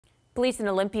Police in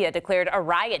Olympia declared a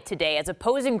riot today as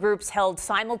opposing groups held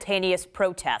simultaneous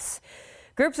protests.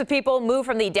 Groups of people moved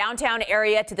from the downtown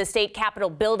area to the state capitol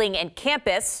building and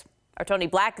campus. Our Tony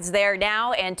Black is there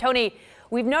now. And Tony,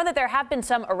 we've known that there have been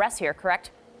some arrests here,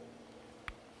 correct?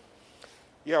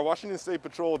 Yeah, Washington State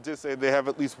Patrol did say they have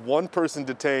at least one person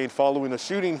detained following a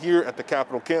shooting here at the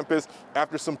Capitol campus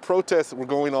after some protests that were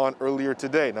going on earlier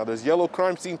today. Now, there's yellow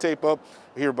crime scene tape up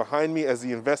here behind me as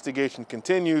the investigation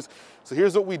continues. So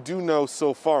here's what we do know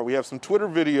so far. We have some Twitter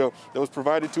video that was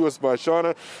provided to us by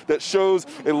Shauna that shows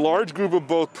a large group of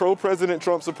both pro-President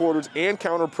Trump supporters and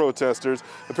counter-protesters.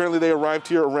 Apparently they arrived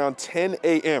here around 10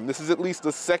 a.m. This is at least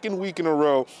the second week in a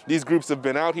row these groups have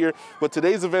been out here, but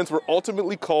today's events were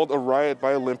ultimately called a riot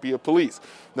by Olympia police.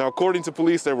 Now, according to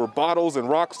police, there were bottles and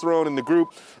rocks thrown in the group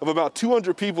of about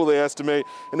 200 people, they estimate,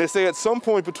 and they say at some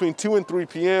point between 2 and 3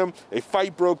 p.m., a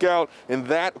fight broke out, and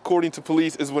that, according to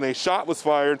police, is when a shot was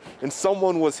fired and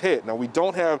someone was hit. Now, we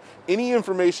don't have any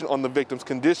information on the victim's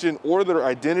condition or their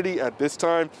identity at this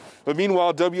time, but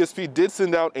meanwhile, WSP did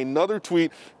send out another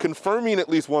tweet confirming at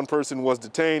least one person was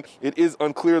detained. It is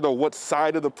unclear, though, what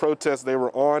side of the protest they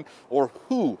were on or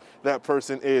who that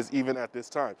person is even at this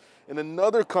time. And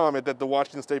another comment that the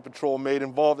Washington State Patrol made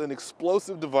involved an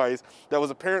explosive device that was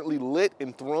apparently lit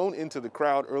and thrown into the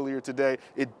crowd earlier today.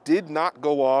 It did not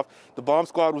go off. The bomb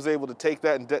squad was able to take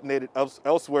that and detonate it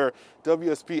elsewhere.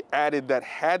 WSP added that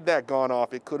had that gone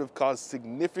off, it could have caused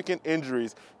significant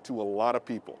injuries to a lot of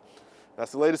people.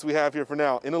 That's the latest we have here for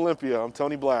now. In Olympia, I'm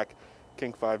Tony Black,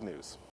 King 5 News.